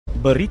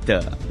Berita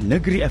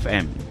Negeri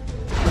FM.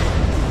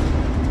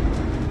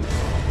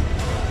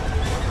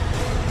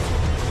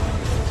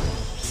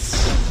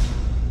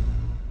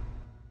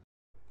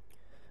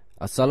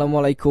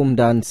 Assalamualaikum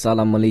dan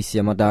salam Malaysia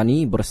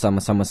Madani,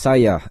 bersama-sama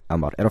saya,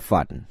 Amar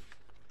Irfan.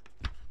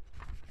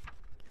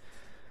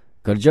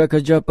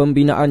 Kerja-kerja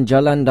pembinaan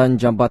jalan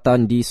dan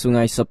jambatan di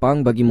Sungai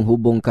Sepang bagi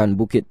menghubungkan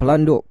Bukit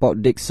Pelanduk,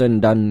 Port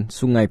Dickson dan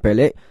Sungai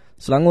Pelik,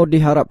 Selangor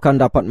diharapkan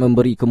dapat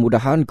memberi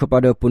kemudahan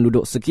kepada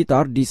penduduk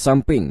sekitar di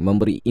samping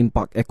memberi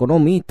impak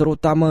ekonomi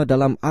terutama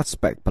dalam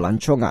aspek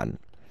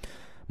pelancongan.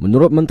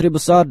 Menurut Menteri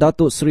Besar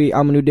Datuk Seri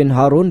Aminuddin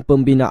Harun,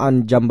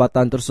 pembinaan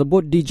jambatan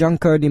tersebut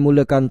dijangka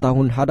dimulakan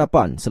tahun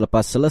hadapan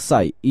selepas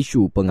selesai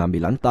isu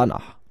pengambilan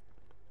tanah.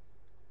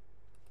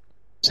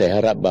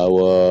 Saya harap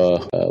bahawa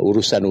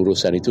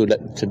urusan-urusan itu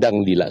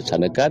sedang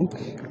dilaksanakan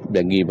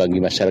bagi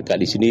masyarakat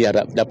di sini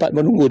harap dapat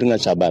menunggu dengan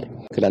sabar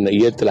kerana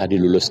ia telah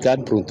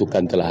diluluskan,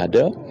 peruntukan telah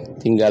ada,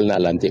 tinggal nak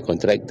lantik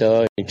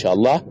kontraktor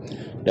insya-Allah,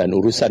 dan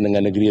urusan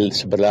dengan negeri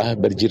sebelah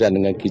berjiran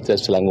dengan kita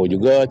Selangor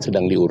juga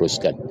sedang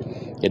diuruskan.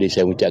 Jadi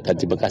saya mengucapkan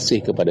terima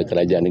kasih kepada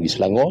Kerajaan Negeri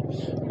Selangor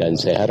dan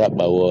saya harap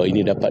bahawa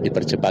ini dapat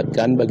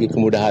dipercepatkan bagi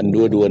kemudahan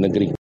dua-dua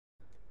negeri.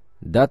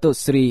 Datuk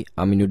Seri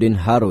Aminuddin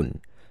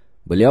Harun.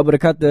 Beliau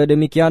berkata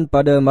demikian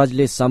pada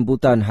Majlis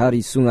Sambutan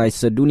Hari Sungai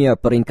Sedunia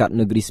Peringkat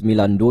Negeri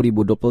Sembilan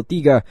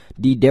 2023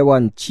 di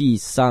Dewan Chi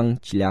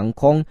Sang Chiliang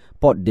Kong,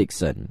 Port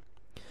Dickson.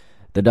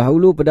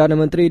 Terdahulu, Perdana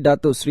Menteri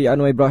Datuk Seri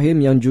Anwar Ibrahim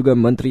yang juga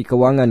Menteri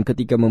Kewangan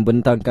ketika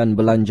membentangkan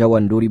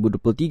Belanjawan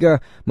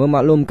 2023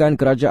 memaklumkan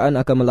kerajaan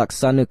akan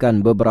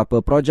melaksanakan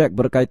beberapa projek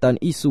berkaitan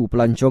isu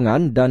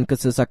pelancongan dan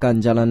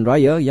kesesakan jalan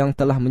raya yang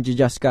telah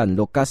menjejaskan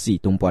lokasi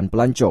tumpuan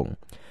pelancong.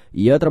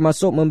 Ia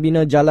termasuk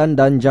membina jalan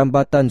dan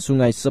jambatan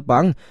Sungai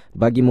Sepang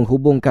bagi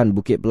menghubungkan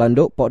Bukit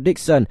Pelanduk, Port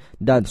Dickson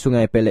dan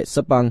Sungai Pelik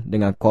Sepang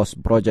dengan kos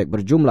projek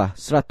berjumlah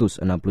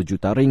RM160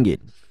 juta.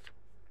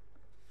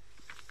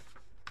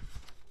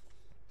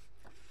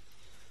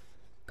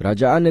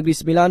 Kerajaan Negeri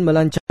Sembilan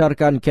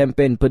melancarkan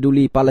kempen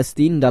peduli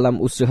Palestin dalam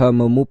usaha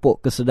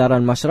memupuk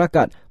kesedaran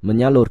masyarakat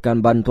menyalurkan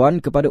bantuan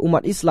kepada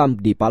umat Islam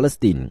di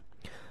Palestin.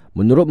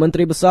 Menurut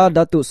Menteri Besar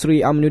Datuk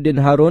Seri Aminuddin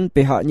Harun,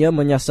 pihaknya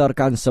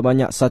menyasarkan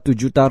sebanyak RM1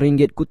 juta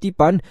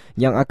kutipan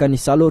yang akan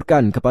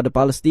disalurkan kepada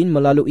Palestin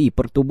melalui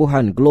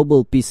Pertubuhan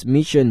Global Peace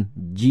Mission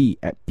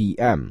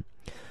GPM.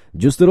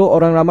 Justru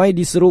orang ramai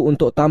diseru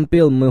untuk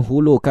tampil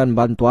menghulurkan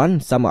bantuan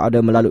sama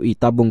ada melalui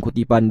tabung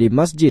kutipan di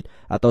masjid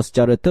atau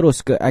secara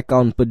terus ke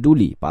akaun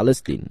peduli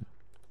Palestin.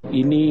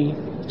 Ini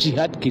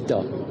jihad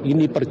kita,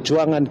 ini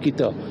perjuangan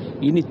kita,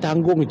 ini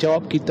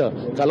tanggungjawab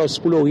kita. Kalau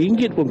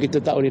RM10 pun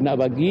kita tak boleh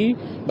nak bagi,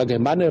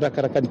 bagaimana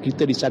rakan-rakan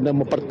kita di sana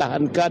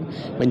mempertahankan,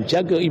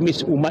 menjaga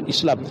imej umat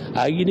Islam.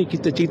 Hari ini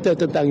kita cerita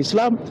tentang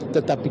Islam,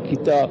 tetapi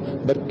kita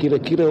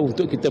berkira-kira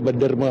untuk kita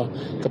berderma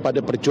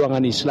kepada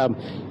perjuangan Islam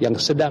yang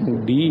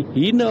sedang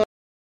dihina.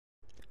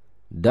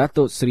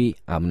 Datuk Seri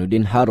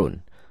Aminuddin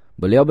Harun.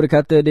 Beliau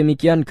berkata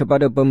demikian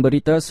kepada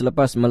pemberita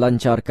selepas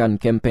melancarkan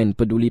kempen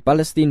peduli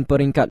Palestin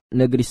peringkat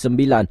Negeri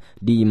Sembilan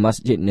di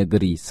Masjid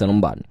Negeri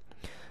Seremban.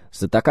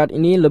 Setakat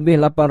ini,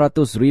 lebih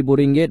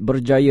RM800,000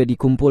 berjaya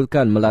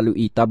dikumpulkan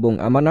melalui tabung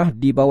amanah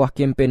di bawah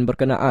kempen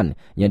berkenaan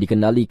yang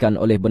dikendalikan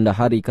oleh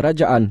Bendahari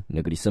Kerajaan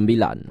Negeri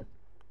Sembilan.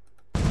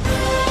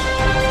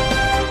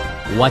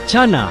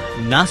 Wacana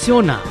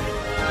Nasional.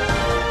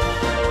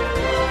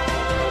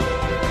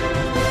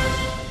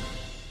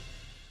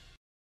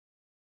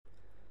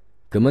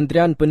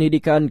 Kementerian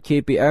Pendidikan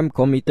KPM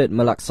komited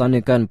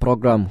melaksanakan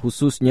program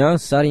khususnya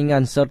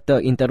saringan serta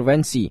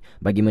intervensi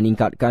bagi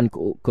meningkatkan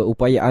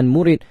keupayaan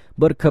murid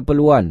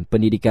berkeperluan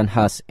pendidikan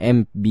khas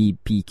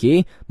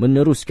MBPK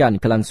meneruskan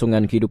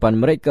kelangsungan kehidupan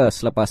mereka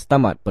selepas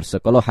tamat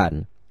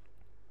persekolahan.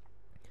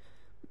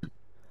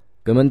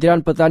 Kementerian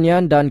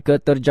Pertanian dan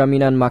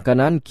Keterjaminan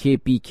Makanan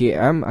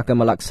KPKM akan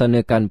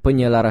melaksanakan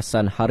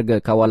penyelarasan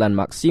harga kawalan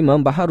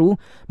maksimum baharu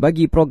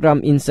bagi program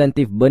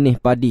insentif benih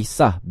padi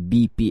sah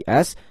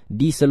BPS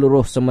di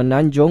seluruh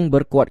Semenanjung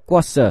berkuat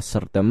kuasa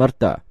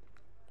serta-merta.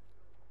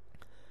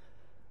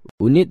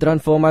 Unit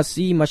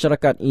Transformasi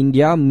Masyarakat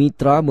India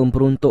Mitra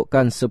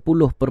memperuntukkan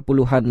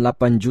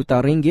RM10.8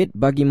 juta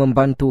bagi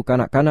membantu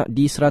kanak-kanak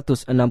di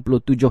 167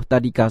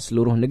 tadika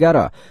seluruh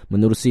negara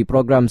menerusi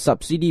program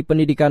subsidi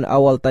pendidikan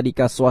awal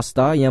tadika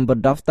swasta yang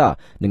berdaftar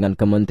dengan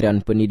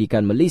Kementerian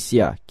Pendidikan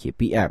Malaysia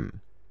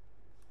KPM.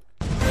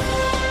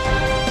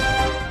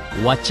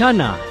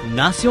 Wacana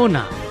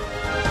Nasional.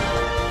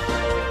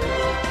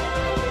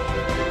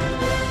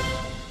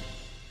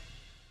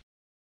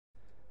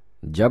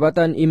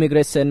 Jabatan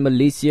Imigresen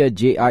Malaysia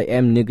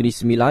JIM Negeri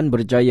Sembilan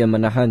berjaya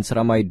menahan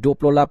seramai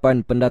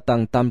 28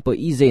 pendatang tanpa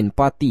izin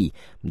parti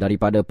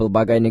daripada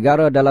pelbagai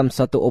negara dalam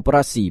satu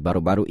operasi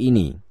baru-baru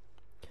ini.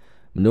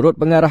 Menurut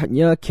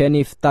pengarahnya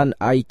Kenneth Tan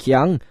Ai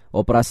Kiang,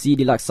 operasi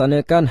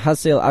dilaksanakan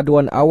hasil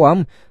aduan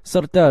awam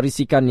serta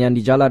risikan yang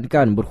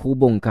dijalankan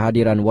berhubung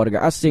kehadiran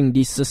warga asing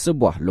di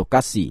sesebuah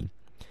lokasi.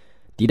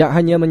 Tidak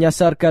hanya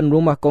menyasarkan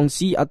rumah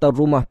kongsi atau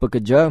rumah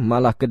pekerja,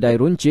 malah kedai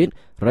runcit,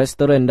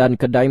 restoran dan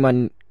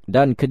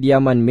dan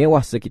kediaman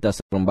mewah sekitar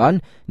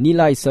Seremban,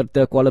 Nilai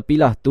serta Kuala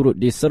Pilah turut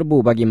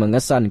diserbu bagi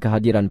mengesan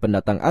kehadiran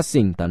pendatang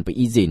asing tanpa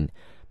izin.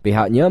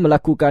 Pihaknya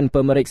melakukan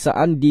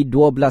pemeriksaan di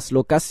 12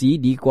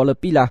 lokasi di Kuala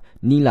Pilah,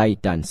 Nilai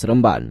dan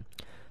Seremban.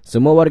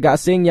 Semua warga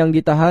asing yang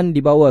ditahan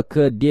dibawa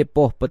ke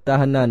Depoh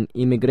Pertahanan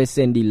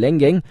Imigresen di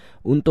Lenggeng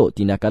untuk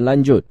tindakan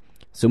lanjut.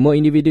 Semua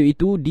individu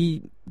itu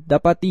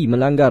didapati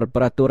melanggar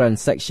peraturan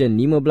Seksyen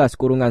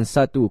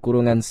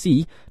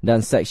 15-1-C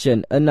dan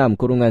Seksyen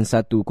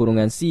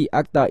 6-1-C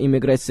Akta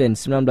Imigresen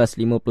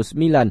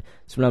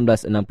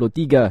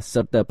 1959-1963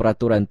 serta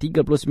peraturan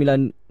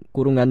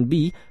 39-B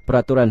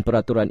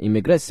Peraturan-Peraturan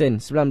Imigresen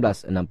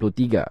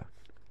 1963.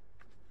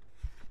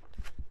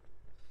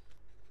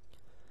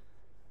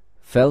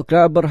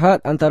 Felkra berhad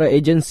antara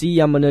agensi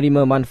yang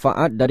menerima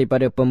manfaat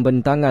daripada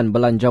pembentangan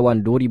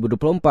belanjawan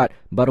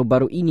 2024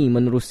 baru-baru ini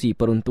menerusi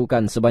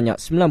peruntukan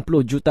sebanyak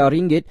 90 juta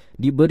ringgit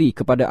diberi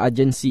kepada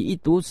agensi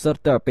itu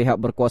serta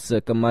pihak berkuasa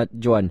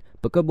kemajuan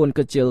pekebun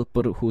kecil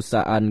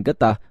Perusahaan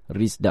Getah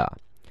RISDA.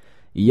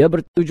 Ia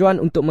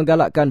bertujuan untuk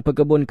menggalakkan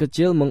pekebun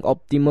kecil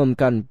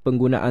mengoptimumkan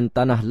penggunaan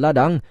tanah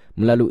ladang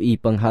melalui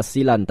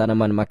penghasilan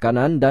tanaman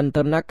makanan dan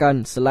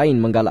ternakan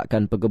selain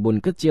menggalakkan pekebun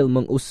kecil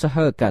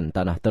mengusahakan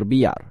tanah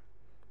terbiar.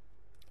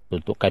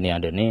 Peruntukan yang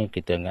ada ni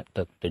kita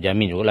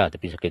terjamin juga lah,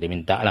 tapi kita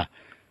minta lah.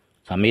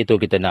 Sambil itu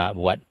kita nak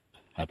buat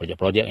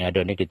projek-projek yang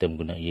ada ni, kita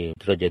menggunakan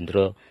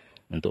jentera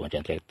untuk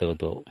macam traktor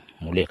untuk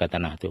memulihkan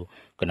tanah tu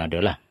kena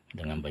ada lah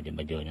dengan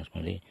baja-bajanya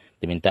semua ni.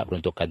 Kita minta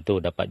peruntukan tu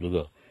dapat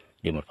juga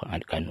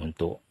dimanfaatkan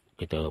untuk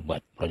kita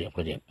buat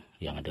projek-projek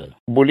yang ada.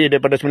 Boleh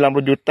daripada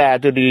 90 juta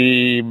tu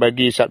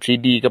dibagi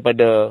subsidi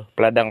kepada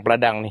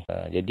peladang-peladang ni.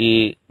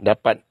 Jadi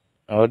dapat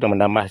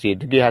menambah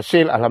segi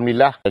hasil,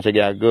 alhamdulillah. Dan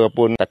segi harga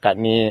pun takat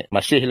ni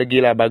masih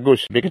lagi lah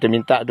bagus. Jadi kita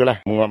minta tu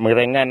lah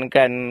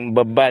meringankan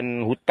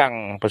beban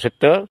hutang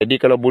peserta. Jadi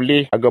kalau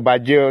boleh harga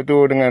baja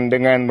tu dengan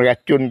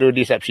meracun tu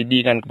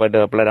disubsidikan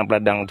kepada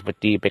peladang-peladang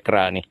seperti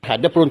Pekra ni.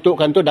 Ada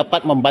peruntukan tu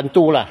dapat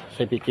membantulah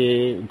saya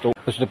fikir untuk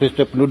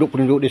peserta-peserta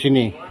penduduk-penduduk di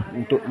sini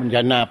untuk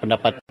menjana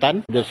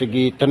pendapatan dari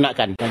segi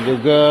ternakan dan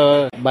juga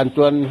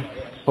bantuan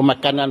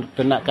pemakanan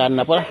ternakan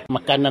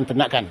makanan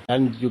ternakan,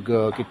 dan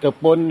juga kita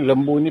pun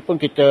lembu ni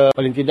pun kita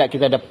paling tidak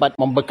kita dapat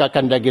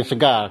membekalkan daging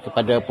segar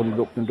kepada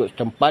penduduk-penduduk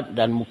setempat,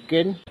 dan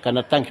mungkin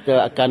akan datang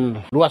kita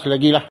akan luas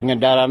lagi lah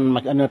pengedaran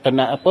makanan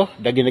ternak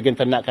daging-daging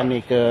ternakan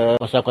ni ke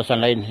kawasan-kawasan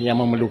lain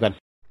yang memerlukan.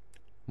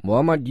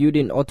 Muhammad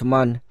Yudin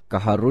Othman,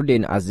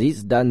 Kaharudin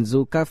Aziz dan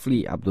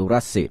Zulkafli Abdul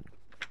Rasid.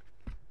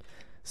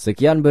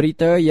 Sekian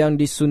berita yang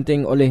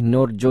disunting oleh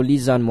Nur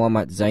Jolizan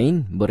Muhammad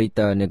Zain,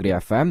 Berita Negeri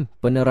FM,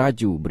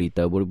 peneraju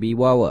berita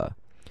berwibawa.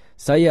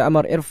 Saya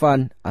Amar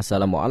Irfan,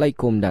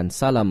 Assalamualaikum dan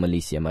salam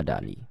Malaysia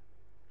Madani.